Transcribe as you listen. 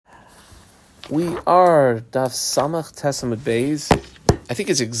We are Daf Samach Tesamid Beis. I think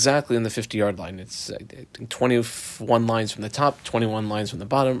it's exactly in the 50-yard line. It's 21 lines from the top, 21 lines from the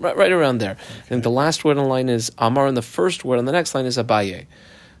bottom, right around there. Okay. I think the last word on the line is Amar, and the first word on the next line is Abaye.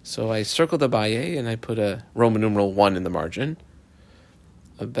 So I circled Abaye, and I put a Roman numeral 1 in the margin.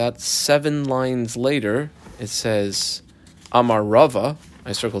 About 7 lines later, it says Amar Rava.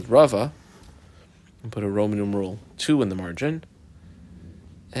 I circled Rava, and put a Roman numeral 2 in the margin.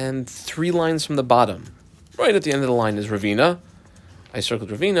 And 3 lines from the bottom, right at the end of the line, is Ravina. I circled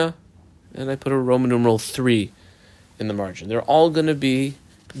Ravina, and I put a Roman numeral 3 in the margin. They're all going to be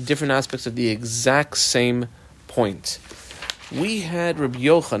different aspects of the exact same point. We had Rabbi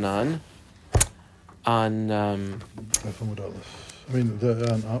Yochanan on Amud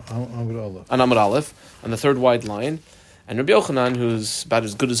Aleph, on the third wide line, and Rabbi Yochanan, who's about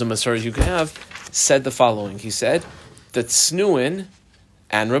as good as a Masorah as you can have, said the following. He said that Snuin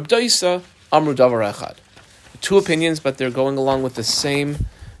and Reb Doisa Amru Davar Echad. 2 opinions, but they're going along with the same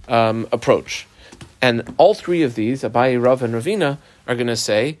approach. And all 3 of these, Abaye, Rav, and Ravina, are going to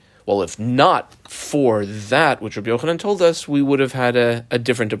say, well, if not for that, which Rabbi Yochanan told us, we would have had a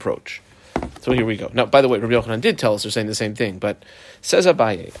different approach. So here we go. Now, by the way, Rabbi Yochanan did tell us they're saying the same thing, but says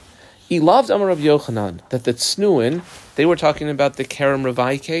Abaye, he loved Amar Rabbi Yochanan, that the Tznuin, they were talking about the Kerem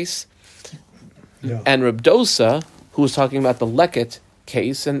Ravai case, and Reb Dosa, who was talking about the Leket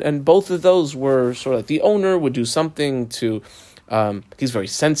case, and both of those were sort of like the owner would do something to, he's very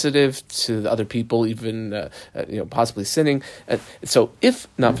sensitive to the other people, even possibly sinning. So if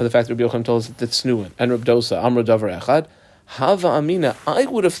not for the fact that Rabbi Yochanan told us that Tznuin and Reb Dosa Amru Davar Echad, Hava Amina, I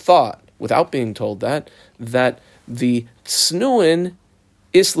would have thought, without being told that the Tznuin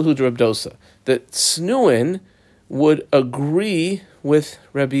Islahu de Reb Dosa, that Tznuin would agree with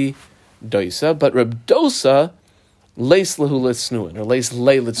Rabbi Doisa, but Reb Dosa Leis lehu litznuin, or leis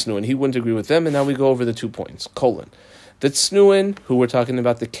le litznuin. He wouldn't agree with them, and now we go over the 2 points. The tznuin, who we're talking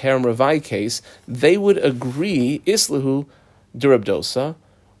about the Kerem Ravai case, they would agree islahu de Reb Dosa.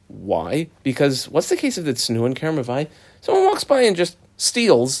 Why? Because what's the case of the tznuin Kerem Ravai? Someone walks by and just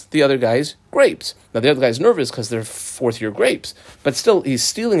steals the other guy's grapes. Now the other guy's nervous because they're 4th-year grapes, but still he's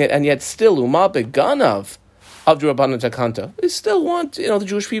stealing it, and yet still umah beganav. We still want the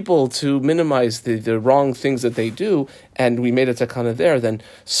Jewish people to minimize the wrong things that they do, and we made a takana there. Then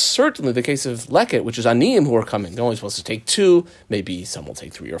certainly the case of Leket, which is Aniyim who are coming, they're only supposed to take 2, maybe some will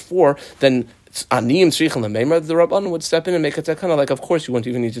take 3 or 4. Then Aniyim Tzrichen L'Meimer, the Rabban would step in and make a takana. Like, of course, you wouldn't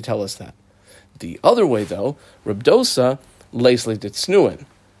even need to tell us that. The other way, though, Reb Dosa Leisli Ditznuin,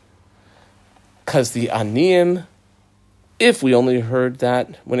 because the Aniyim, if we only heard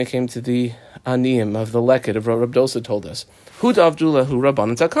that when it came to the Aniyim of the Leket of Reb Dosa told us, Hud Avdullah Hu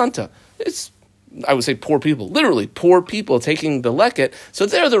Rabban Takanta. It's, I would say, poor people, literally poor people taking the Leket. So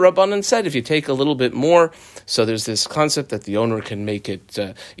there the Rabbanan said, if you take a little bit more, so there's this concept that the owner can make it,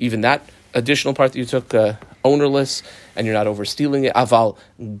 even that additional part that you took ownerless, and you're not overstealing it. Aval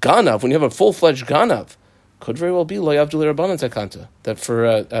Ganav, when you have a full-fledged Ganav, could very well be Lo Avdullah Rabbanan Takanta, that for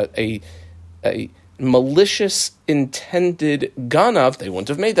a malicious intended ganav, they wouldn't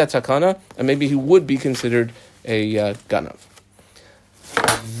have made that takana, and maybe he would be considered a ganav.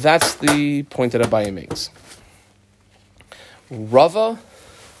 That's the point that Abaye makes. Rava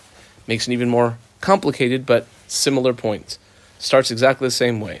makes an even more complicated but similar point. Starts exactly the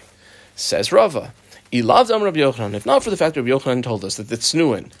same way. Says Rava, Ilav Am Rabbi Yochanan, if not for the fact that Rabbi Yochanan told us that the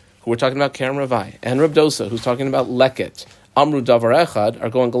Tznuin, who we're talking about Kerem Ravai, and Reb Dosa, who's talking about Leket, Amru Davar Echad, are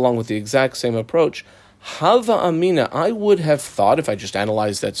going along with the exact same approach, Hava Amina, I would have thought, if I just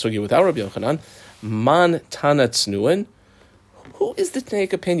analyzed that sugya without Rabbi Yochanan, Man Tana Tznuin, who is the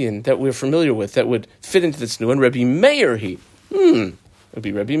Tanaic opinion that we're familiar with that would fit into the Tznuin? Rabbi Meir, it would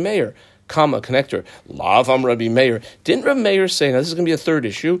be Rabbi Meir. Kama, connector. Lavam Rabbi Meir. Didn't Rabbi Meir say, now this is going to be a third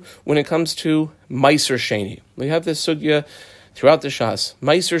issue, when it comes to Meiser Sheni. We have this sugya throughout the Shas.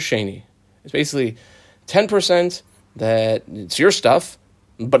 Meiser Sheni. It's basically 10% that it's your stuff,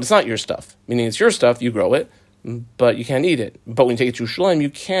 but it's not your stuff. Meaning it's your stuff, you grow it, but you can't eat it. But when you take it to Yerushalayim, you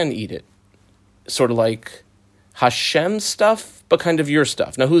can eat it. Sort of like Hashem's stuff, but kind of your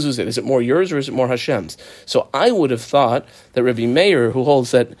stuff. Now, whose is it? Is it more yours or is it more Hashem's? So I would have thought that Rabbi Meir, who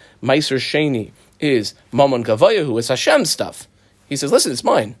holds that Meiser Sheni is Mammon Gavaya, who is Hashem's stuff, he says, listen, it's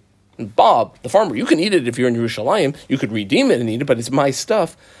mine. And Bob, the farmer, you can eat it if you're in Yerushalayim. You could redeem it and eat it, but it's my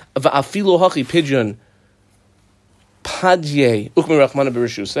stuff. Va'afilu hachi pidyon padye ukmi rachmana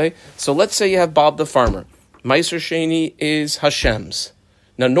b'rishusei. So let's say you have Bob the farmer. Meiser Sheni is Hashem's.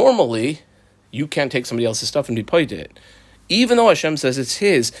 Now, normally, you can't take somebody else's stuff and be paid to it. Even though Hashem says it's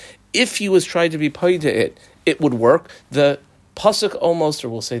his, if he was trying to be paid to it, it would work. The pasuk almost, or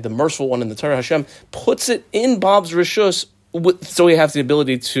we'll say the merciful one in the Torah, Hashem puts it in Bob's rishus, so he has the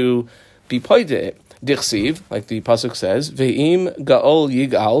ability to be paid. Dichsiv, like the pasuk says, ve'im gaol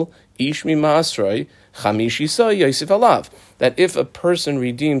yigal ish mima'asroi chamishisa yosef alav. That if a person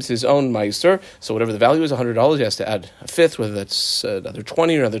redeems his own meiser, so whatever the value is, $100, he has to add a fifth, whether that's another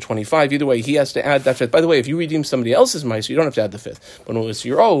 20 or another 25. Either way, he has to add that fifth. By the way, if you redeem somebody else's meiser, you don't have to add the fifth. But when it's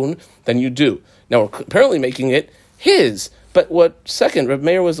your own, then you do. Now we're apparently making it his. But Reb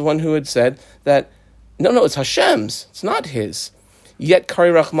Meir was the one who had said that no, it's Hashem's. It's not his. Yet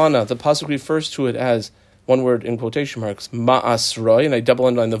Kari Rachmana, the pasuk refers to it as, one word in quotation marks, ma'asroi, and I double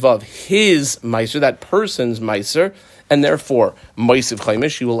underline the vav, his meiser, that person's meiser, and therefore, meisiv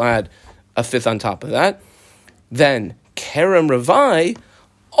chaimish, you will add a fifth on top of that. Then, kerem revai,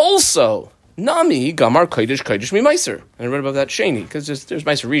 also, nami gamar kodesh mi meiser. And I read about that sheni, because there's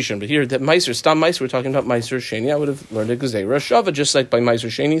meiser rishon, but here, that meiser, stam meiser, we're talking about meiser sheni, I would have learned a gezerah shava, just like by meiser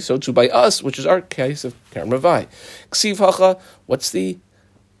sheni, so too by us, which is our case of kerem revai. Ksiv hacha, what's the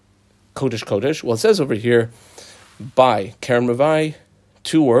Kodesh? Well, it says over here, by Karen Ravai,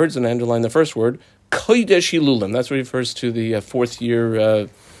 2 words, and I underline the first word, Kodesh Hilulim. That's what refers to the 4th year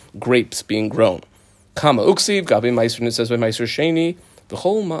grapes being grown. Kama Uksiv, Gabi Meiser, and it says by Meiser Sheni, the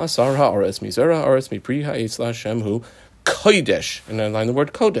whole Ma'asar Ha'aretz, Mizera Ha'aretz, Mipri Ha'etz La'Shem Hu, Kodesh, and I underline the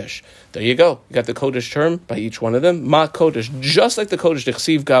word Kodesh. There you go. You got the Kodesh term by each one of them. Ma Kodesh, just like the Kodesh,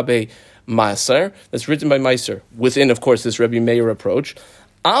 Dechsiv Gabe Ma'aser, that's written by Meiser, within, of course, this Rebbe Meir approach.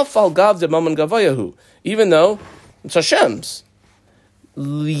 Afal gav de maman gavayahu, even though it's Hashem's.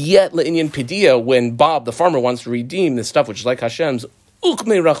 Yet le'inyan pidia, when Bob, the farmer, wants to redeem the stuff which is like Hashem's,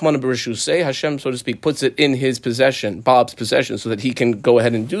 ukmei rachmana b'rishusei, Hashem, so to speak, puts it in his possession, Bob's possession, so that he can go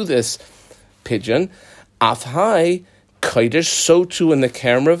ahead and do this pigeon. Afhai kodesh, so too in the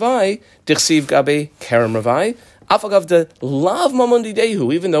kerem ravai, dichsiv gabe kerem ravai, afal gav de lav maman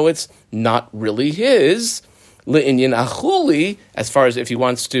didehu, even though it's not really his. Le'inyan achuli, as far as if he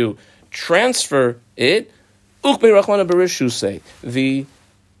wants to transfer it, the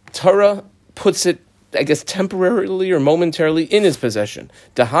Torah puts it, I guess, temporarily or momentarily in his possession.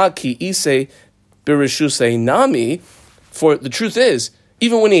 Daha ki ise birishusei nami, for the truth is,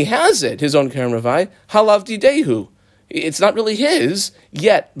 even when he has it, his own kerem ravai, halav didehu, it's not really his,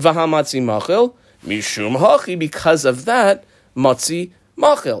 yet vahamatzi machil, mishum hachi, because of that, matzi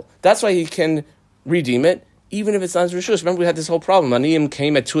machil. That's why he can redeem it, even if it's not his rishus. Remember, we had this whole problem. Aniyim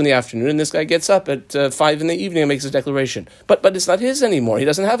came at 2 in the afternoon, and this guy gets up at 5 in the evening and makes his declaration. But it's not his anymore. He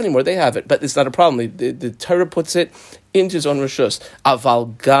doesn't have it anymore. They have it. But it's not a problem. The Torah puts it into his own rishus.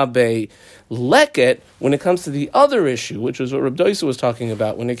 Aval gabe leket, when it comes to the other issue, which was what Reb Doisa was talking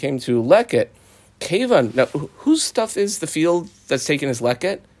about, when it came to leket, kevan. Now, whose stuff is the field that's taken as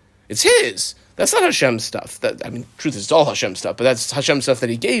leket? It's his. That's not Hashem's stuff. Truth is, it's all Hashem's stuff, but that's Hashem's stuff that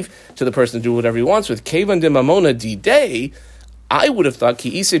he gave to the person to do whatever he wants with. Kevan de mamona di, I would have thought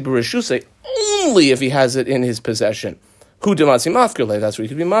ki ise b'reshuse, only if he has it in his possession. Hu dematzi mafkirle, that's where he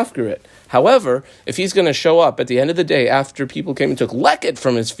could be mafkir it. However, if he's going to show up at the end of the day after people came and took leket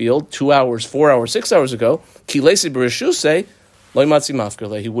from his field 2 hours, 4 hours, 6 hours ago, ki lese b'reshuse, lo matzi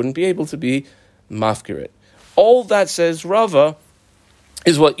mafkirle, he wouldn't be able to be mafkir it. All that, says Rava,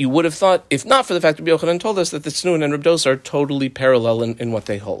 is what you would have thought, if not for the fact that Rabbi Yochanan told us that the Tznuin and Reb Dosa are totally parallel in what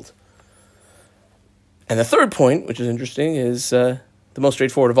they hold. And the third point, which is interesting, is the most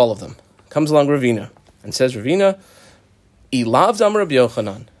straightforward of all of them. Comes along Ravina and says, Ravina, Ilav Dam Rabbi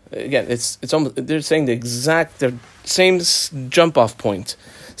Yochanan. Again, it's almost, they're saying the same jump-off point.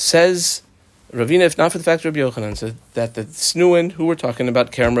 Says Ravina, if not for the fact that Rabbi Yochanan said that the Tznuin, who we're talking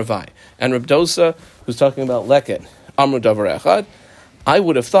about, Kerem Ravai, and Reb Dosa, who's talking about Leket, Amru Davar Echad, I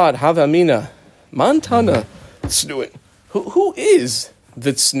would have thought, Havamina, Mantana, Tznuin. Who is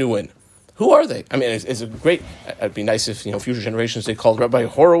the Tznuin? Who are they? I mean, it's a great, it'd be nice if, future generations, they called Rabbi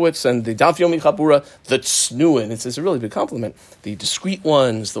Horowitz and the Daf Yomi Chabura the Tznuin. It's a really big compliment. The discreet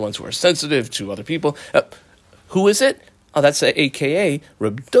ones, the ones who are sensitive to other people. Who is it? Oh, that's a.k.a.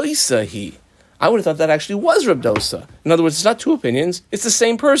 Reb Doisa he. I would have thought that actually was Reb Dosa. In other words, it's not 2 opinions, it's the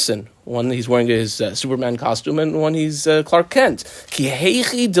same person. One, he's wearing his Superman costume, and one, he's Clark Kent. Remember,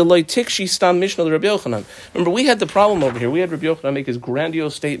 we had the problem over here. We had Rabbi Yochanan make his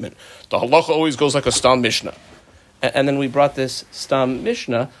grandiose statement. The halacha always goes like a Stam Mishnah. And then we brought this Stam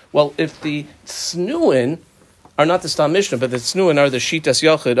Mishnah. Well, if the Tznuin are not the Stam Mishnah, but the Tznuin are the Shitas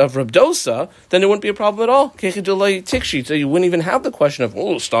Yachid of Reb Dosa, then there wouldn't be a problem at all. So you wouldn't even have the question of,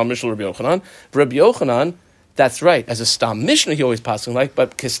 Stam Mishnah Rabbi Yochanan. Rabbi Yochanan, that's right, as a Stam Mishnah he always passing like,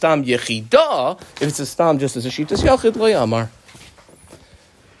 but Kestam Yechida, if it's a Stam just as a Shitas Yachid, Lo Yamar.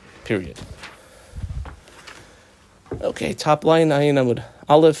 Period. Okay, top line, Ayin Amud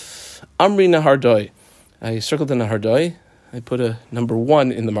Aleph, Amri Nahardoi. I circled the Nahardoi. I put a number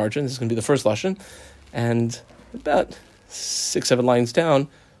 1 in the margin. This is going to be the first lashon. And about 6-7 lines down,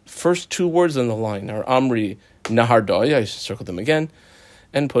 first 2 words on the line are Amri Nahardoi. I circled them again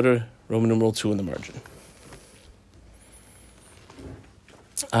and put a Roman numeral 2 in the margin.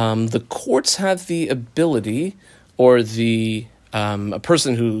 The courts have the ability, or a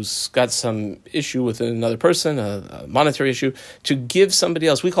person who's got some issue with another person, a monetary issue, to give somebody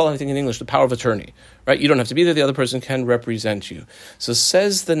else, we call anything in English the power of attorney, right? You don't have to be there, the other person can represent you. So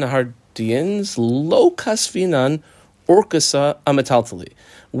says the Nahardians, lo kasfinan orkasa amataltali.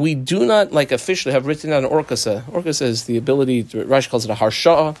 We do not, like, officially have written down an orkasa. Orkasa is the ability, Rashi calls it a harsha.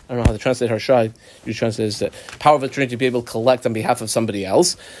 I don't know how to translate harsha. You translate it as the power of attorney to be able to collect on behalf of somebody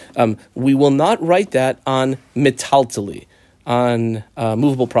else. We will not write that on metaltali, on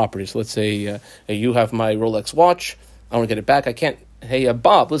movable properties. So let's say you have my Rolex watch. I want to get it back. I can't. Hey,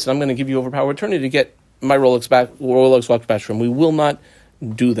 Bob, listen, I'm going to give you over power of attorney to get my Rolex watch back from. We will not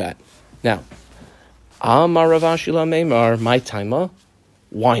do that. Now, Amar Rav Ashi la Meimar, my taima.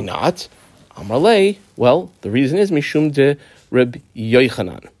 Why not? Amarle. Well, the reason is Mishum de Reb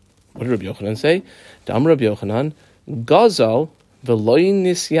Yochanan. What did Reb Yochanan say? Dam Reb Yochanan Gazal v'loy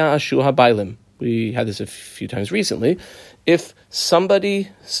nisya ashu habaylim. We had this a few times recently. If somebody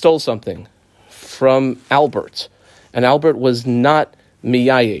stole something from Albert, and Albert was not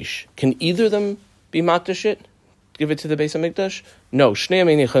miyayesh, can either of them be makdash it? Give it to the Beis HaMikdash? No. Shnei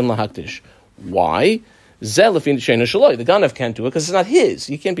amein yechon lahakdish. Why? The Ganav can't do it because it's not his.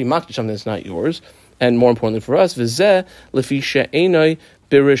 You can't be makdash something that's not yours. And more importantly for us, v'zeh lefi she'enoi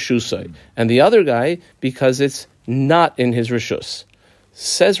bireshusai. And the other guy, because it's not in his reshus.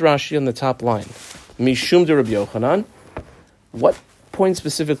 Says Rashi on the top line, Mishum de Rabbi Yochanan. What point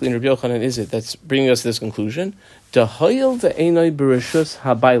specifically in Rabbi Yochanan is it that's bringing us to this conclusion? Dahayil ve'enoi bireshus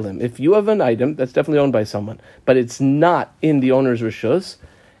habaylim. If you have an item that's definitely owned by someone, but it's not in the owner's reshus,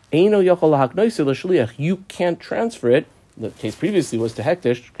 you can't transfer it. The case previously was to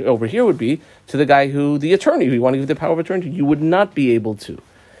Hektish. Over here would be to the guy the attorney who you want to give the power of attorney to. You would not be able to.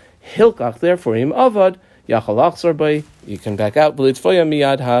 Hilkach, therefore, him avad yachalach zarbay. You can back out. V'litzfoya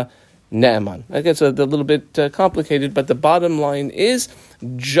miyad ha ne'eman. That gets a little bit complicated, but the bottom line is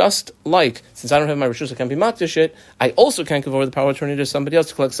just like, since I don't have my reshus, I can't be makdash it. I also can't give over the power of attorney to somebody else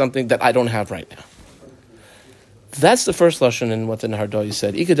to collect something that I don't have right now. That's the first lashon in what the Nahardoi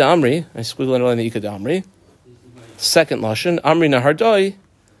said. Ikad Amri, I squiggle in the Ikad Amri. Second lashon, Amri Nahardoi,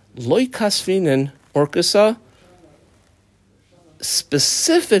 loy kasvinen orkasa,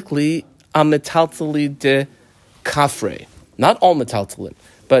 specifically a metaltali de kafre. Not all metaltalin,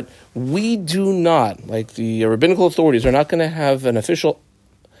 but we do not, like the rabbinical authorities, are not going to have an official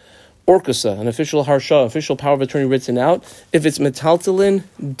orkasa, an official harsha, official power of attorney written out if it's metaltalin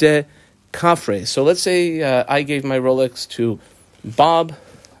de kafre. So let's say I gave my Rolex to Bob,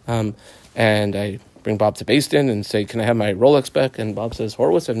 and I bring Bob to Beis Din and say, can I have my Rolex back? And Bob says,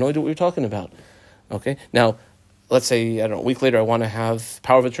 Horowitz, I have no idea what you're talking about. Okay, now, let's say, I don't know, a week later I want to have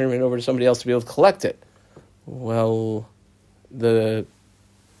power of attorney written over to somebody else to be able to collect it. Well, the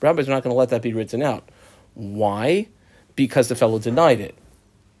rabbis are not going to let that be written out. Why? Because the fellow denied it.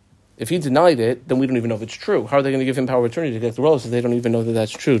 If he denied it, then we don't even know if it's true. How are they going to give him power of attorney to get the Rolex if they don't even know that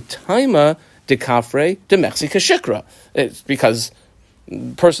that's true? Taima de kafre de mexi kashikra. It's because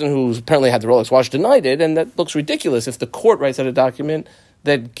the person who apparently had the Rolex watch denied it, and that looks ridiculous if the court writes out a document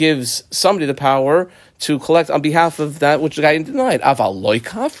that gives somebody the power to collect on behalf of that which the guy denied. Aval loy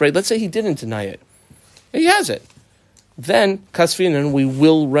kafre. Let's say he didn't deny it. He has it. Then, kasfinan, we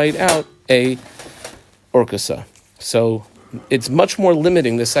will write out a orkasa. So it's much more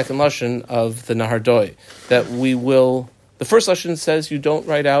limiting, the second lashon of the Nahardoi, that we will. The first lashon says you don't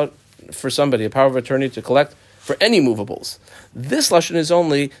write out for somebody a power of attorney to collect for any movables. This lashon is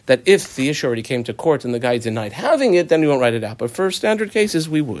only that if the issue already came to court and the guy denied having it, then we won't write it out. But for standard cases,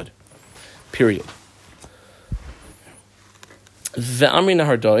 we would. Period. The Amri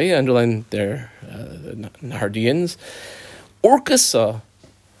Nahardoi, underline their Nahardians, orkasa.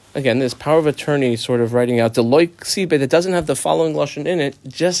 Again, this power of attorney sort of writing out the loy sibe that doesn't have the following lashon in it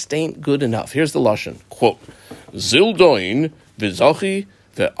just ain't good enough. Here's the lashon. Quote, Zildoin v'zachi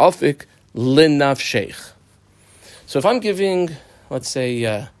ve'afik linafsheich. So if I'm giving, let's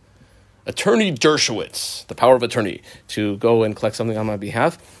say, Attorney Dershowitz, the power of attorney, to go and collect something on my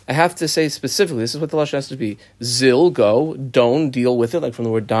behalf, I have to say specifically, this is what the lashon has to be. Zil, go, don, deal with it, like from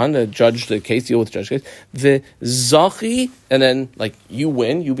the word don, judge the case, deal with the judge case. The zachi, and then, like, you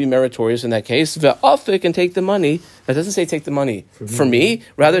win, you be meritorious in that case. The afik, and take the money. That doesn't say take the money for me,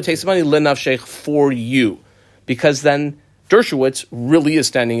 rather it takes the money, linaf sheikh, for you. because then Dershowitz really is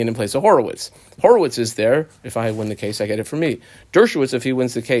standing in place of Horowitz. Horowitz is there. If I win the case, I get it for me. Dershowitz, if he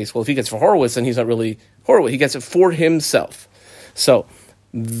wins the case, well, if he gets for Horowitz, then he's not really Horowitz. He gets it for himself. So,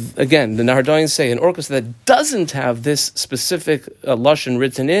 again, the Nahardayans say an orchestra that doesn't have this specific lashon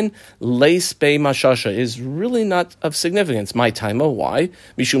written in, leis bei mashasha, is really not of significance. My taima, why?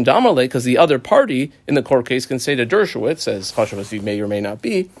 Mishum damarle, because the other party in the court case can say to Dershowitz, as chashav as he may or may not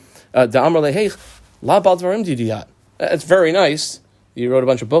be, damarle hey la bal dvarim didiyat. It's very nice. You wrote a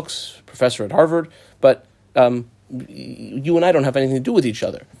bunch of books, professor at Harvard, but you and I don't have anything to do with each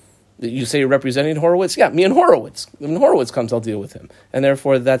other. You say you're representing Horowitz? Yeah, me and Horowitz. When Horowitz comes, I'll deal with him. And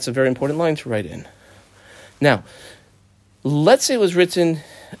therefore, that's a very important line to write in. Now, let's say it was written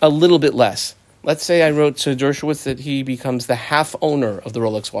a little bit less. Let's say I wrote to Dershowitz that he becomes the half owner of the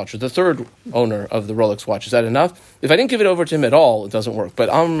Rolex watch, or the third owner of the Rolex watch. Is that enough? If I didn't give it over to him at all, it doesn't work. But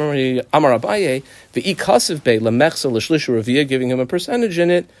Amar Abaye, the ikasiv be lemechsa l'shlishu ravia, giving him a percentage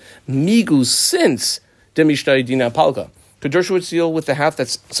in it, migu since demishtay dina palka. Could Dershowitz deal with the half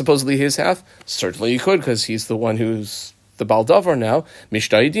that's supposedly his half? Certainly he could, because he's the one who's the baldavar now.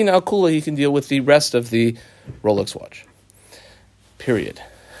 Mishtay dina kula, he can deal with the rest of the Rolex watch. Period.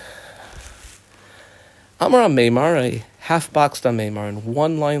 Amar Meimar, I half-boxed on Meimar, and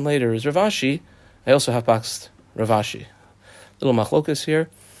one line later is Ravashi. I also half-boxed Ravashi. Little machlokas here.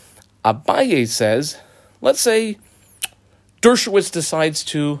 Abaye says, let's say Dershowitz decides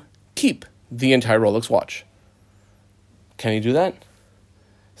to keep the entire Rolex watch. Can he do that?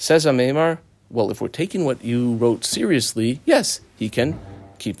 Says Meimar, well, if we're taking what you wrote seriously, yes, he can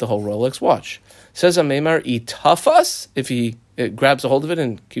keep the whole Rolex watch. Says Meimar, itafas, if he grabs a hold of it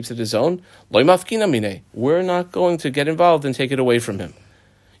and keeps it his own, loy mafkina mine, we're not going to get involved and take it away from him.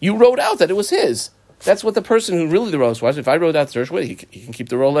 You wrote out that it was his. That's what the person who really the Rolex watch, if I wrote out the Dershowitz, he can keep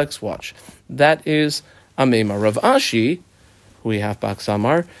the Rolex watch. That is Meimar. Rav Ashi, who we have Bak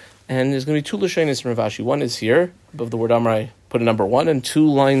Samar, and there's going to be two Lashonis in Rav Ashi. One is here, above the word Amar, I put a number 1, and 2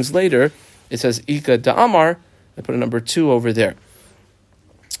 lines later, it says Ika da Amar, I put a number 2 over there.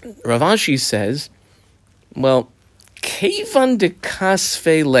 Rav Ashi says, well, Kevan de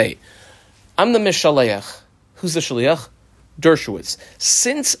kasfe le. I'm the Mishaleach. Who's the Shaliach? Dershowitz.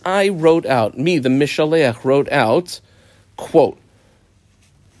 Since I wrote out, me, the Mishaleach, wrote out, quote,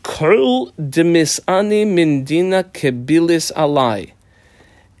 Kol demisani mindina kebilis alai.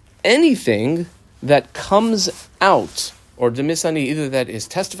 Anything that comes out, or demisani, either that is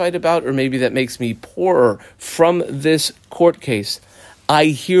testified about, or maybe that makes me poorer from this court case, I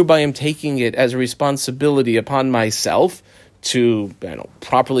hereby am taking it as a responsibility upon myself to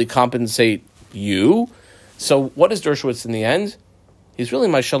properly compensate you. So what is Dershowitz in the end? He's really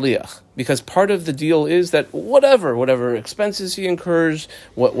my shaliach, because part of the deal is that whatever expenses he incurs,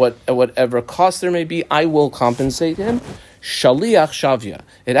 whatever cost there may be, I will compensate him. Shaliach shavya.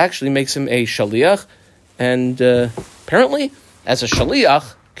 It actually makes him a shaliach, and apparently, as a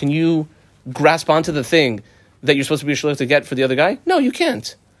shaliach, can you grasp onto the thing that you're supposed to be a shaliach to get for the other guy? No, you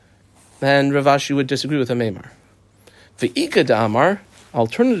can't. And Rav Ashi would disagree with Meimar. The Ika Amar,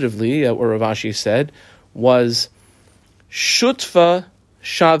 alternatively, what Rav Ashi said, was Shutva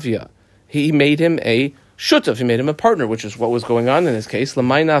Shavya. He made him a Shutav, he made him a partner, which is what was going on in this case.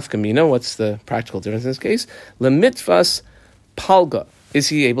 L'maynaf kamina, what's the practical difference in this case? L'mitvas palga. Is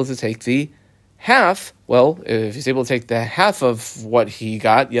he able to take the half? Well, if he's able to take the half of what he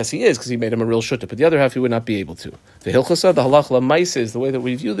got, yes, he is, because he made him a real shutta. But the other half, he would not be able to. The hilchasa, the halach la'maisa, is the way that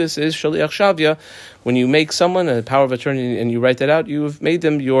we view this is shaliach shavya. When you make someone a power of attorney and you write that out, you have made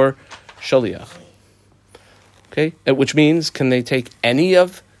them your shaliach. Okay, which means, can they take any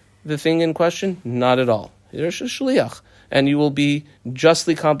of the thing in question? Not at all. They're a shaliach, and you will be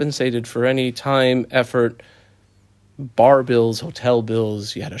justly compensated for any time, effort, bar bills, hotel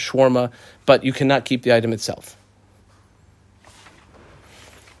bills, you had a shawarma, but you cannot keep the item itself.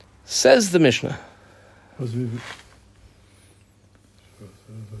 Says the Mishnah. And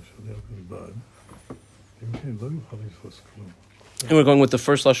we're going with the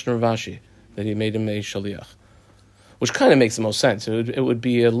first lashon of Rav Ashi, that he made him a shaliach, which kind of makes the most sense. It would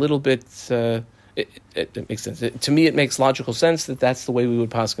be a little bit... It makes sense. To me, it makes logical sense that that's the way we would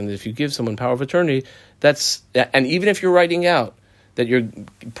paskin. That if you give someone power of attorney, and even if you're writing out that you're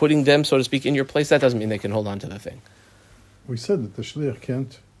putting them, so to speak, in your place, that doesn't mean they can hold on to the thing. We said that the shliach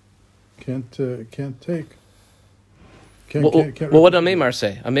can't take. Well, what did Meimar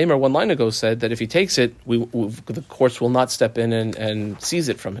say? Meimar one line ago said that if he takes it, the courts will not step in and seize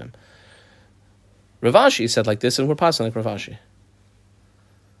it from him. Rav Ashi said like this, and we're passing like Rav Ashi.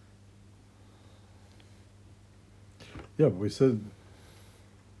 Yeah, but we said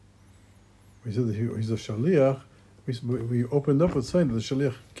we said that he's a shaliach. We opened up with saying that the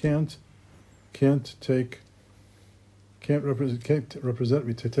shaliach can't represent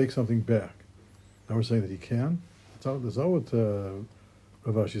me to take something back. Now we're saying that he can. That's not what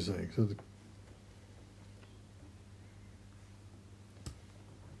Rav Ashi is saying. So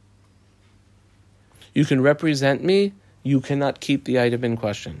you can represent me. You cannot keep the item in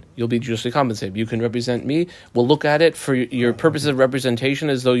question. You'll be justly compensated. You can represent me. We'll look at it for your purposes of representation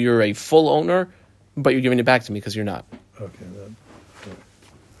as though you're a full owner, but you're giving it back to me because you're not. okay,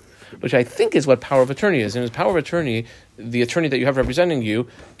 Which I think is what power of attorney is. And as power of attorney, the attorney that you have representing you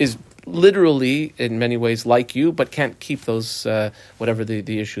is literally, in many ways, like you, but can't keep those, whatever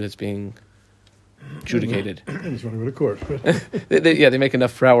the issue that's being adjudicated. he's running with a court. They make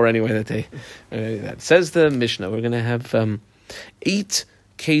enough per hour anyway that they. That says the Mishnah. We're going to have 8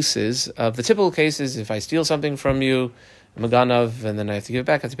 cases of the typical cases. If I steal something from you, Maganav, and then I have to give it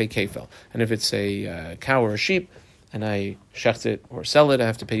back, I have to pay kefel. And if it's a cow or a sheep, and I shecht it or sell it, I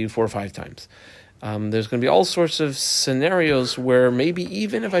have to pay you 4 or 5 times. There's going to be all sorts of scenarios where maybe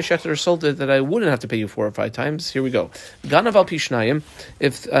even if I shechted or sold it, that I wouldn't have to pay you 4 or 5 times. Here we go. Ganav al pishnayim,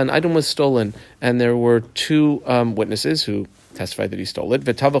 if an item was stolen and there were 2 witnesses who testified that he stole it,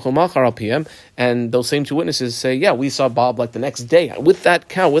 v'tavachu machar al piem, and those same 2 witnesses say, yeah, we saw Bob like the next day with that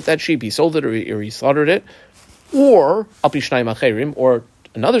cow, with that sheep, he sold it or he slaughtered it, or al pishnayim acherim, or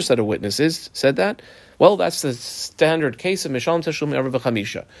another set of witnesses said that, well, that's the standard case of Mishalem Tashlum Arba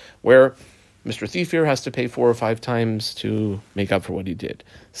V'Chamisha, where Mr. Thief here has to pay 4 or 5 times to make up for what he did.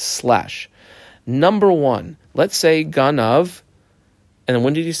 Number 1, let's say Ganav, and then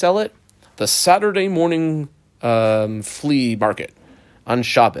when did he sell it? The Saturday morning flea market on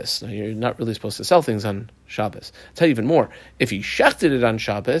Shabbos. Now, you're not really supposed to sell things on Shabbos. I'll tell you even more. If he shechted it on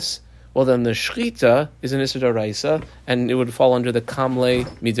Shabbos, well, then the shchita is an Issa D'Oraisa, and it would fall under the kamle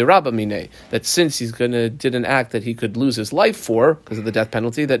midirabba mine, that since he's did an act that he could lose his life for, because of the death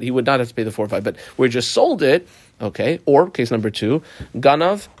penalty, that he would not have to pay the 4 or 5, but where he just sold it, okay, or case number 2,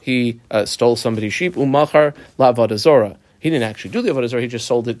 Ganav, he stole somebody's sheep, umachar la avodah zorah. He didn't actually do the avodah zorah, he just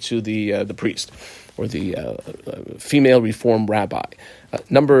sold it to the priest, or the female reform rabbi.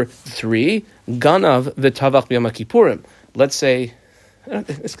 Number 3, Ganav v'tavach b'yom kippurim. Let's say,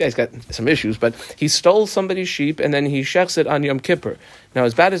 this guy's got some issues, but he stole somebody's sheep and then he shechs it on Yom Kippur. Now,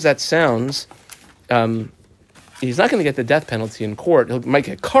 as bad as that sounds, he's not going to get the death penalty in court. He might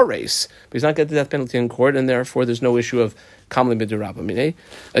get kares, but he's not going to get the death penalty in court, and therefore there's no issue of kamli midirabba.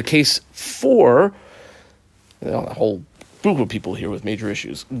 A case 4, a whole group of people here with major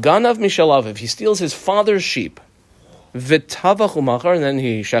issues. Ganav mishalaviv, he steals his father's sheep. V'tavach umachar, and then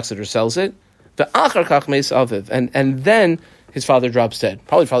he shechs it or sells it. V'achar kach meis aviv, and then his father drops dead.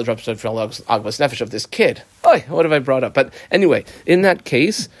 Probably father drops dead for agvas nefesh of this kid. Oy, what have I brought up? But anyway, in that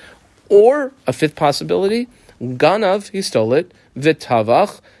case, or a 5th possibility, Ganav, he stole it,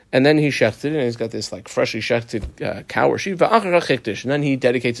 v'tavach, and then he shechted it, and he's got this like freshly shechted cow or sheep, and then he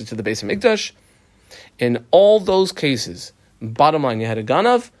dedicates it to the base of Mikdash. In all those cases, bottom line, you had a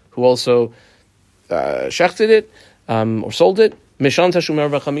Ganav who also shechted it or sold it. Mishan Tashum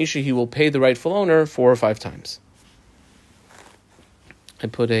Arba Chamisha, he will pay the rightful owner 4 or 5 times. I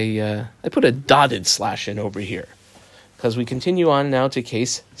put a dotted slash in over here because we continue on now to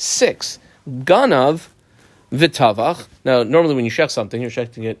case 6. Ganav v'tavach. Now, normally when you shech something, you're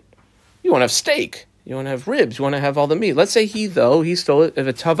shechting it. You want to have steak. You want to have ribs. You want to have all the meat. Let's say he stole it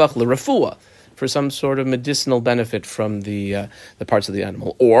v'tavach l'rafua for some sort of medicinal benefit from the parts of the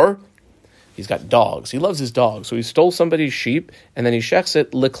animal, or he's got dogs. He loves his dogs, so he stole somebody's sheep and then he shechs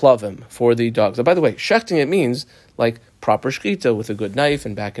it l'klavim for the dogs. Now, by the way, shechting it means like proper shkita with a good knife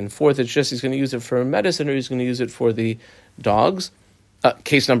and back and forth. It's just he's going to use it for medicine or he's going to use it for the dogs.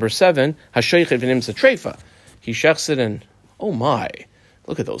 Case number 7, hashoichet v'nimtza treifa. He shechs it and, oh my,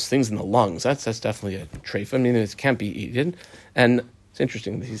 look at those things in the lungs. That's definitely a treifa. I mean, it can't be eaten. And it's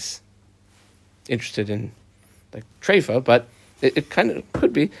interesting that he's interested in like treifa, but it kind of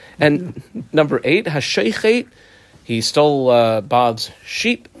could be. And number 8, hashoichet, he stole Bob's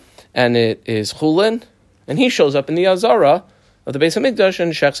sheep and it is chulin. And he shows up in the Azara of the Beis HaMikdash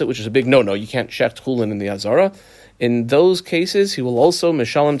and shechs it, which is a big no-no. You can't shecht chulin in the Azara. In those cases, he will also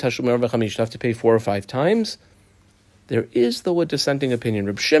mishalem tashum arba chamish, have to pay 4 or 5 times. There is, though, a dissenting opinion.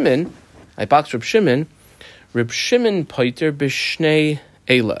 Reb Shimon, I boxed Reb Shimon paiter b'shnei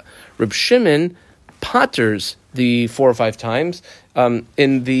eila. Reb Shimon potters the 4 or 5 times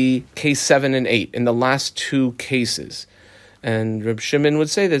in the case 7 and 8, in the last 2 cases. And Reb Shimon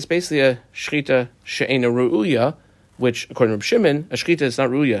would say that it's basically a shchita she'ena ru'uya, which, according to Reb Shimon, a shchita is not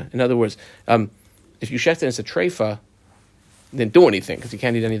ru'uya. In other words, if you shecht it and it's a treifa, didn't do anything because you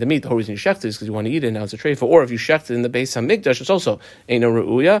can't eat any of the meat. The whole reason you shecht is because you want to eat it. Now it's a treifa. Or if you shecht it in the Beis Hamikdash, it's also eino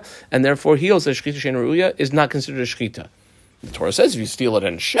re'uya, and therefore he holds that shchita she'eino re'uya is not considered a shchita. The Torah says if you steal it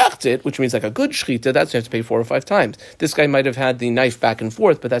and shecht it, which means like a good shchita, that's you have to pay 4 or 5 times. This guy might have had the knife back and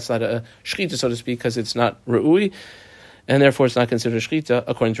forth, but that's not a shchita, so to speak, because it's not re'ui, and therefore it's not considered a shchita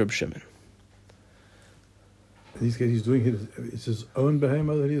according to Reb Shimon. In this case, he's doing his own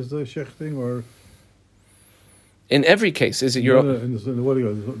behema that he is shechting, or in every case, is it your in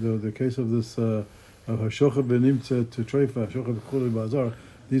the case of this of hashocha benimtze to treifa hashocha b'chuli bazar?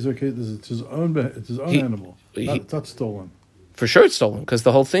 These are cases. It's his own. It's his own animal. It's not stolen. For sure, it's stolen because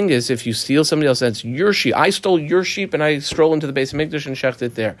the whole thing is if you steal somebody else, that's your sheep. I stole your sheep and I stroll into the Beis Hamikdash and shecht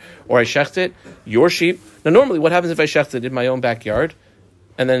it there, or I shecht it your sheep. Now, normally, what happens if I shecht it in my own backyard?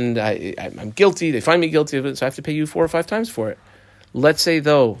 And then I'm guilty, they find me guilty of it, so I have to pay you 4 or 5 times for it. Let's say,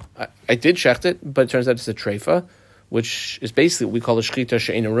 though, I did shecht it, but it turns out it's a treifa, which is basically what we call a shchita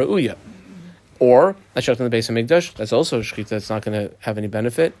she'eino re'uya. Or, I shecht in the Beis Hamikdash, that's also a shchita that's not going to have any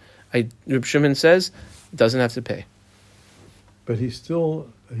benefit. Reb Shimon says, doesn't have to pay. But he stole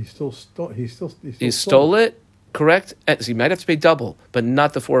it, correct? So he might have to pay double, but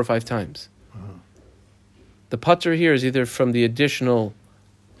not the 4 or 5 times. Uh-huh. The putter here is either from the additional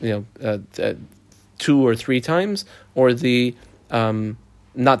 2 or 3 times, or the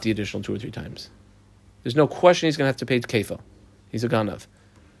not the additional 2 or 3 times. There's no question he's going to have to pay kefil. He's a ganav.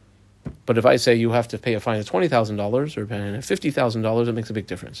 But if I say you have to pay a fine of $20,000 or $50,000, it makes a big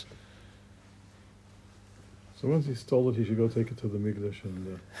difference. So once he stole it, he should go take it to the Mikdash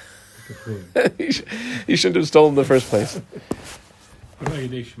and he shouldn't have stolen in the first place. What about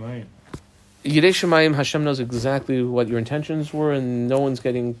Yidei Shemayim? Yidei Shemayim, Hashem knows exactly what your intentions were, and no one's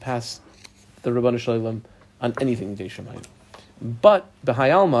getting past the Rabbanu Shalom on anything Yidei Shemayim. But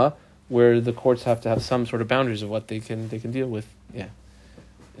B'hai Alma, where the courts have to have some sort of boundaries of what they can deal with. Yeah.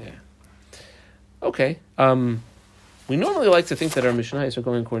 Okay. We normally like to think that our Mishnayos are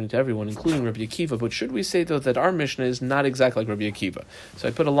going according to everyone, including Rabbi Akiva, but should we say, though, that our Mishnah is not exactly like Rabbi Akiva? So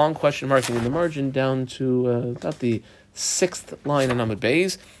I put a long question marking in the margin down to about the 6th line in Amud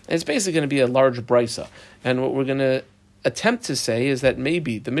Beis, and it's basically going to be a large brisa. And what we're going to attempt to say is that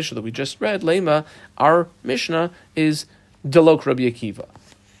maybe the Mishnah that we just read, Lema, our Mishnah is Delok Rabbi Akiva.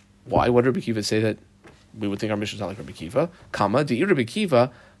 Why would Rabbi Akiva say that we would think our Mishnah is not like Rabbi Akiva? Kama, Di Rabbi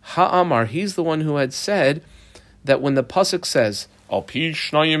Akiva, Ha'amar, he's the one who had said that when the pasuk says, Al pi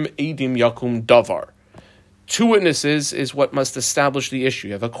shnayim edim yakum davar, 2 witnesses is what must establish the issue.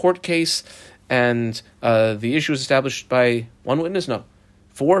 You have a court case, and the issue is established by 1 witness? No.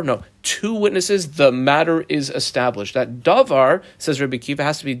 4? No. 2 witnesses, the matter is established. That davar, says Rabbi Akiva,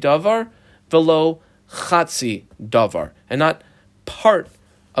 has to be davar velo chatzi davar, and not part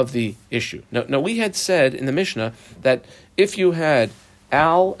of the issue. Now, we had said in the Mishnah that if you had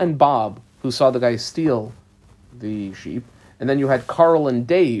Al and Bob, who saw the guy steal the sheep, and then you had Carl and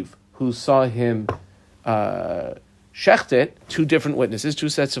Dave, who saw him shecht it, 2 different witnesses, 2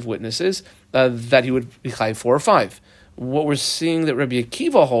 sets of witnesses, that he would be chayiv 4 or 5. What we're seeing that Rabbi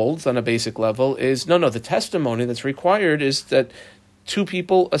Akiva holds on a basic level is, no, the testimony that's required is that 2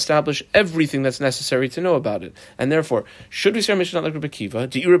 people establish everything that's necessary to know about it. And therefore, should we say our Mishnah not like Rabbi Akiva?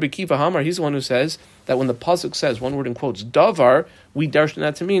 Di Rabbi Akiva Hamar, he's the one who says that when the pasuk says, 1 word in quotes, davar, we darshan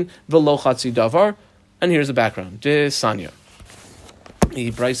that to mean velo chatzi davar. And here's the background. De Sanya.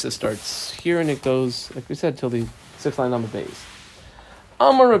 The brisa starts here and it goes, like we said, till the 6th line on the base.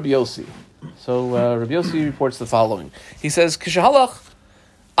 Amar Rabbi Yossi. So Rabbi Yossi reports the following. He says, Kishahalach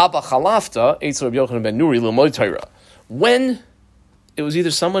Abba Chalafta Eitz Rabbi Yochanan ben Nuri L'moy Torah. When it was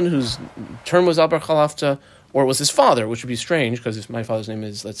either someone whose term was Abba Chalafta, or it was his father, which would be strange, because if my father's name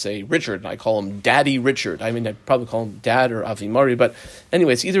is, let's say, Richard, and I call him Daddy Richard, I mean, I'd probably call him Dad or Avi Mari, but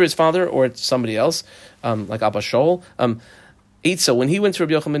anyway, it's either his father or it's somebody else, like Abba Shol. Eitza, when he went to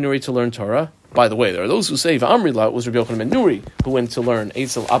Rabbi Yochanan ben Nuri to learn Torah, by the way, there are those who say Amrila was Rabbi Yochanan ben Nuri who went to learn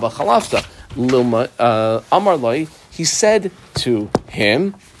Eitzel Abba Chalafta, Lilma Amar Loi, he said to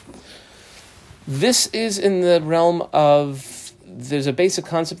him, this is in the realm of, there's a basic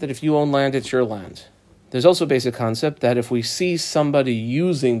concept that if you own land, it's your land. There's also a basic concept that if we see somebody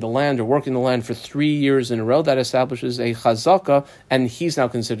using the land or working the land for 3 years in a row, that establishes a chazaka, and he's now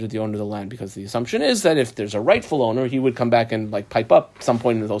considered the owner of the land, because the assumption is that if there's a rightful owner, he would come back and pipe up some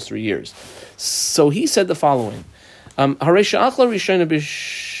point in those 3 years. So he said the following: I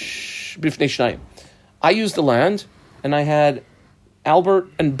used the land, and I had Albert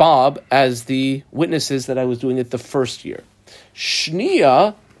and Bob as the witnesses that I was doing it the first year.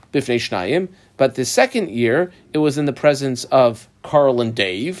 Shnia b'fnei shnayim. But the second year, it was in the presence of Carl and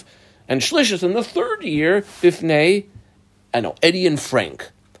Dave. And Shlishis in the third year, Bifnei Eddie and Frank.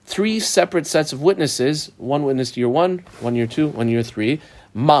 3 separate sets of witnesses, one witness year 1, 1 year 2, 1 year 3.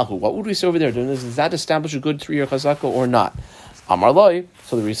 Mahu, what would we say over there? Does that establish a good 3-year chazaka or not? Amar Loi,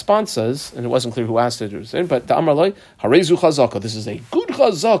 so the response says, and it wasn't clear who asked it, but the Amar Loi, Harezu chazaka, this is a good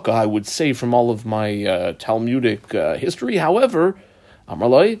chazaka, I would say, from all of my Talmudic history. However, Amar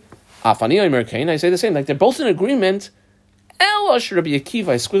Loi, Afani Omer Kain, I say the same, like they're both in agreement. El Asher Rabbi Akiva,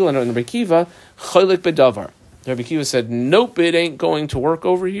 I squiggle on Rabbi Akiva, Cholik Bedavar. Rabbi Akiva said, nope, it ain't going to work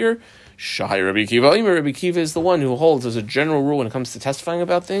over here. Shai Rabbi Akiva. Rabbi Akiva is the one who holds as a general rule when it comes to testifying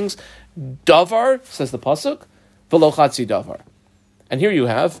about things. Davar, says the pasuk, v'lo chatzi davar. And here you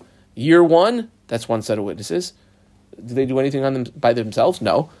have year 1, that's one set of witnesses. Do they do anything on them by themselves?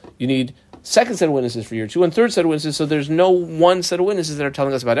 No. You need second set of witnesses for year 2 and third set of witnesses, so there's no one set of witnesses that are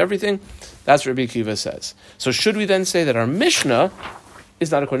telling us about everything. That's what Rabbi Akiva says. So should we then say that our Mishnah is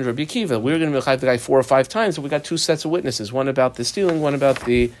not according to Rabbi Akiva? We're going to be the guy 4 or 5 times, so we got 2 sets of witnesses, one about the stealing, one about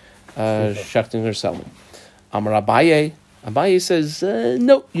the shechting or selling. Amar Abaye. Abaye says,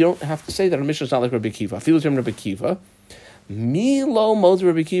 no, you don't have to say that. Our Mishnah is not like Rabbi Akiva. Afilu term Rabbi Akiva. Milo mod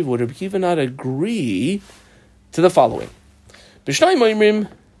Rabbi Akiva. Would Rabbi Akiva not agree to the following? B'shnai moimrim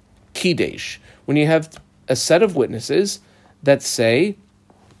kidesh. When you have a set of witnesses that say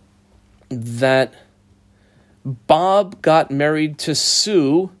that Bob got married to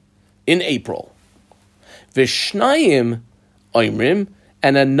Sue in April. Vishnayim oimrim,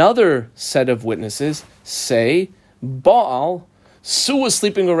 and another set of witnesses say Baal, Sue was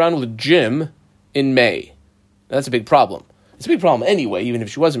sleeping around with Jim in May. That's a big problem. It's a big problem anyway, even if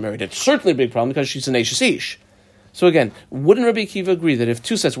she wasn't married. It's certainly a big problem because she's an Eishes Ish. So again, wouldn't Rabbi Akiva agree that if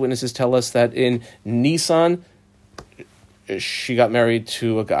 2 sets of witnesses tell us that in Nisan she got married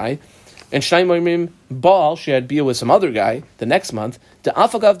to a guy, and Shnai Moimrim Baal, she had bia with some other guy the next month, the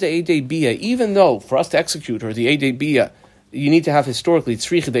Afagav de Ede Bia, even though for us to execute her, the Ede Bia, you need to have historically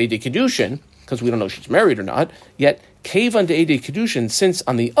Tzricha de Ede Kedushin, because we don't know if she's married or not, yet Kevan de Ede Kedushin, since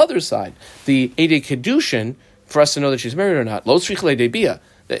on the other side, the Ede Kedushin, for us to know that she's married or not, Lo Tzricha de Bia,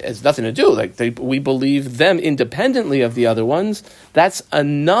 it has nothing to do. We believe them independently of the other ones. That's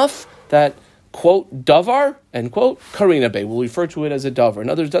enough that, quote, davar, end quote, karina bay. We'll refer to it as a davar. In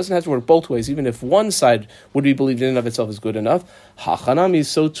other words, it doesn't have to work both ways. Even if one side would be believed in and of itself is good enough. Hachanami,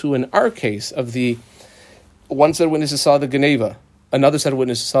 so too in our case of the one set of witnesses saw the geneva, another set of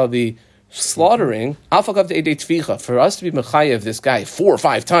witnesses saw the slaughtering. Afakav de ede tvicha. For us to be mechayev this guy 4 or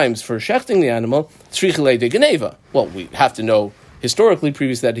 5 times for shechting the animal, tzricha de geneva. Well, we have to know historically,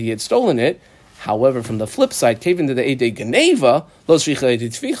 previous that he had stolen it. However, from the flip side, cave into the Eidei Geneva, lo shricha Eidei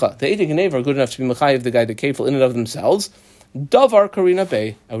Tvicha. The Eidei Geneva are good enough to be mechayiv the guy, the kefil, in and of themselves. Davar Karina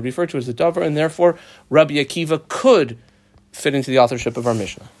Bey, I would refer to as the Davar, and therefore Rabbi Akiva could fit into the authorship of our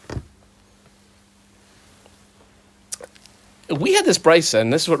Mishnah. We had this brisa,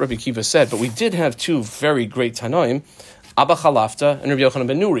 and this is what Rabbi Akiva said, but we did have 2 very great Tanoim, Abba Chalafta and Rabbi Yochanan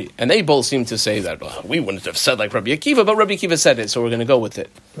ben Nuri. And they both seem to say that, well, we wouldn't have said like Rabbi Akiva, but Rabbi Akiva said it, so we're going to go with it.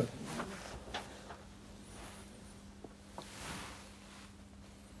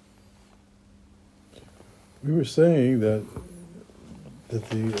 We were saying that the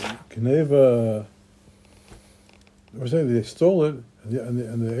Geneva, we're saying that they stole it,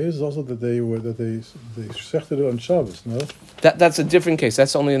 and the is also that they shechted it on Shabbos. No, that's a different case.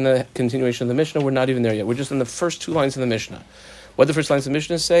 That's only in the continuation of the Mishnah. We're not even there yet. We're just in the first 2 lines of the Mishnah. What the first lines of the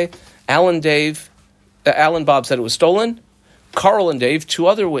Mishnah say? Alan Bob said it was stolen. Carl and Dave, 2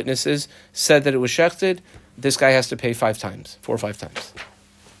 other witnesses, said that it was shechted. This guy has to pay 5 times, 4 or 5 times.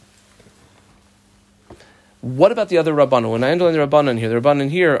 What about the other Rabbanon? When I underline the Rabbanon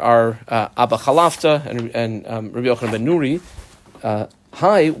here are Abba Chalafta and Rabbi Yochanan ben Nuri.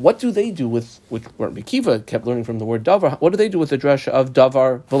 What do they do with what Rabbi Akiva kept learning from the word davar? What do they do with the drasha of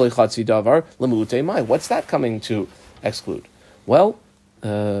davar v'lo chatzi davar lemute mai? What's that coming to exclude? Well,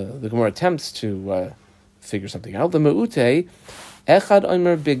 the Gemara attempts to figure something out. The meute echad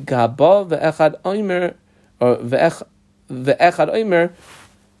omer begaba ve'echad omer ve'echad omer.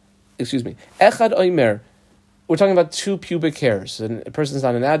 Excuse me, echad omer. We're talking about 2 pubic hairs. And a person's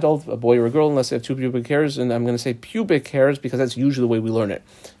not an adult, a boy or a girl, unless they have 2 pubic hairs. And I'm going to say pubic hairs because that's usually the way we learn it.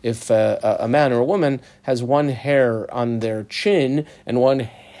 If a man or a woman has 1 hair on their chin and 1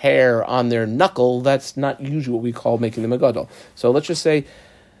 hair on their knuckle, that's not usually what we call making them a gadol. So let's just say,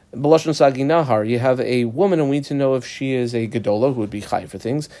 B'lashon Sagi Nahar, you have a woman and we need to know if she is a gadola, who would be chai for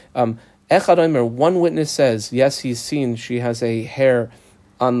things. Echad Omer, 1 witness says, yes, he's seen she has a hair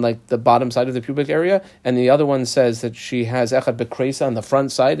on like the bottom side of the pubic area, and the other one says that she has echad bekresa on the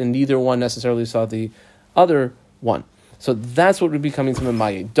front side, and neither one necessarily saw the other one. So that's what would be coming to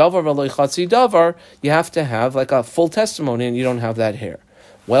Mamaye. Davar v'lo chatzi davar, you have to have like a full testimony, and you don't have that here.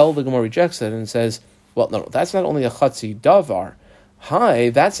 Well, the Gemara rejects it and says, well, no, that's not only a chatzi davar.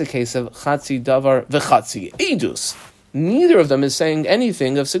 Hi, that's a case of chatzi davar v'chatzi edus. Neither of them is saying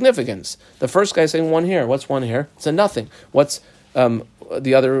anything of significance. The first guy is saying one here. What's one here? It's a nothing. What's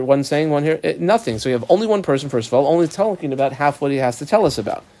the other one saying one here? Nothing. So you have only one person, first of all, only talking about half what he has to tell us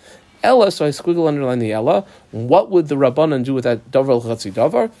about. Ella, so I squiggle underline the Ella. What would the Rabbanan do with that davar l'chatzi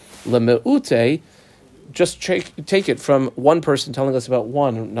davar? Lemeute, just take it from one person telling us about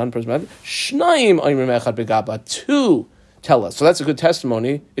one, non-person about it. Shnayim oimrim echad begaba. Two tell us. So that's a good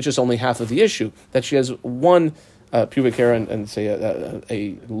testimony. It's just only half of the issue. That she has one pubic hair and say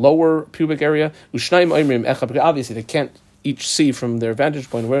a lower pubic area. Ushnaim oimrim echad. Obviously, they can't each see from their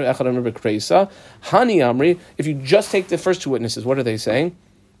vantage point. Where echad oimrim bekreisa. Hani amri. If you just take the first two witnesses, what are they saying?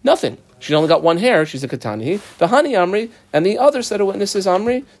 Nothing. She only got one hair. She's a katanahi. The hani amri and the other set of witnesses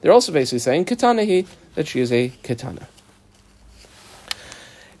amri. They're also basically saying katanahi, that she is a katana.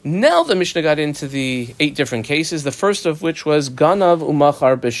 Now the Mishnah got into the 8 different cases. The first of which was ganav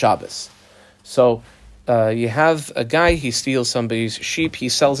umachar b'Shabbos. So you have a guy, he steals somebody's sheep, he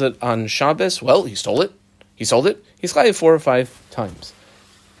sells it on Shabbos. Well, he stole it. He sold it. He's chayav 4 or 5 times.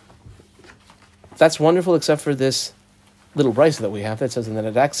 That's wonderful, except for this little brisa that we have that says in that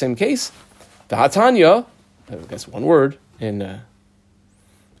exact same case, the hatanya, I guess one word in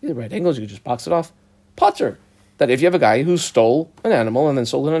either right angles, you could just box it off. Putter. That if you have a guy who stole an animal and then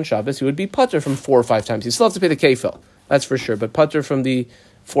sold it on Shabbos, he would be putter from 4 or 5 times. He still has to pay the kefil, that's for sure, but putter from the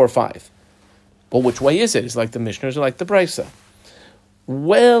 4 or 5. Well, which way is it? Is it like the Mishnahs or like the brisa?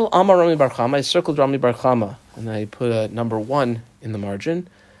 Well, Amar Rami Bar Chama, I circled Rami Bar Chama, and I put a number 1 in the margin.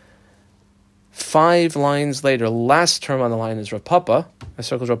 5 lines later, last term on the line is Rav Papa. I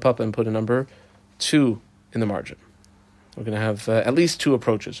circled Rav Papa and put a number 2 in the margin. We're going to have at least 2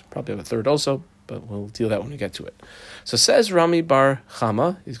 approaches. Probably have a third also, but we'll deal with that when we get to it. So says Rami Bar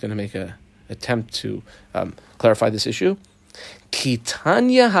Chama, he's going to make an attempt to clarify this issue.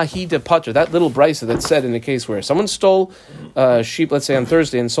 Kitanya hahida pater, that little brisa that said in a case where someone stole sheep, let's say on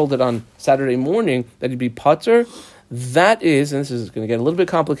Thursday, and sold it on Saturday morning, that he'd be pater. That is, and this is going to get a little bit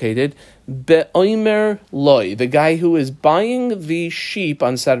complicated, be'omer loy, the guy who is buying the sheep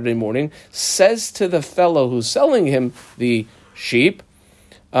on Saturday morning, says to the fellow who's selling him the sheep,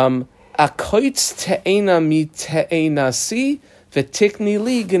 akoitz te'ena mi te'ena si, v'tikni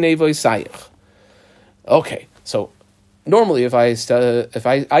li g'nevoy sayich. Okay, so normally if I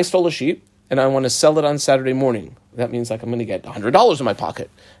stole a sheep and I want to sell it on Saturday morning, that means like I'm going to get $100 in my pocket.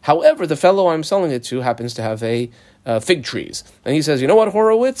 However, the fellow I'm selling it to happens to have a fig trees. And he says, you know what,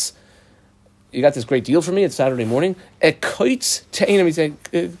 Horowitz? You got this great deal for me. It's Saturday morning. Pick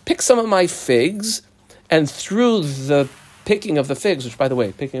some of my figs, and through the picking of the figs, which, by the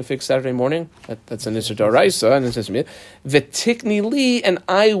way, picking a fig Saturday morning, that's an Isser D'Oraisa, and it says to me, V'tikni li, and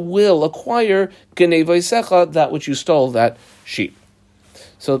I will acquire Genei V'Isecha, that which you stole, that sheep.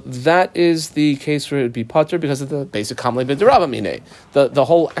 So that is the case where it would be pater because of the basic kamle b'derabba mine. The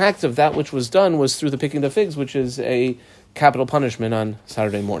whole act of that which was done was through the picking of the figs, which is a capital punishment on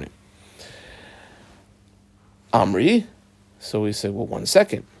Saturday morning. Amri, so we say, well, 1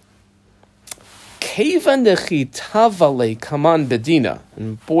 second. Kevan dechitavale kaman bedina,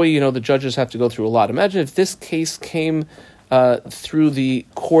 and boy, the judges have to go through a lot. Imagine if this case came through the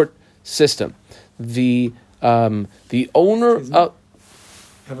court system. The owner of...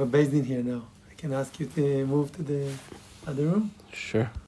 I have a basin here now. I can ask you to move to the other room? Sure.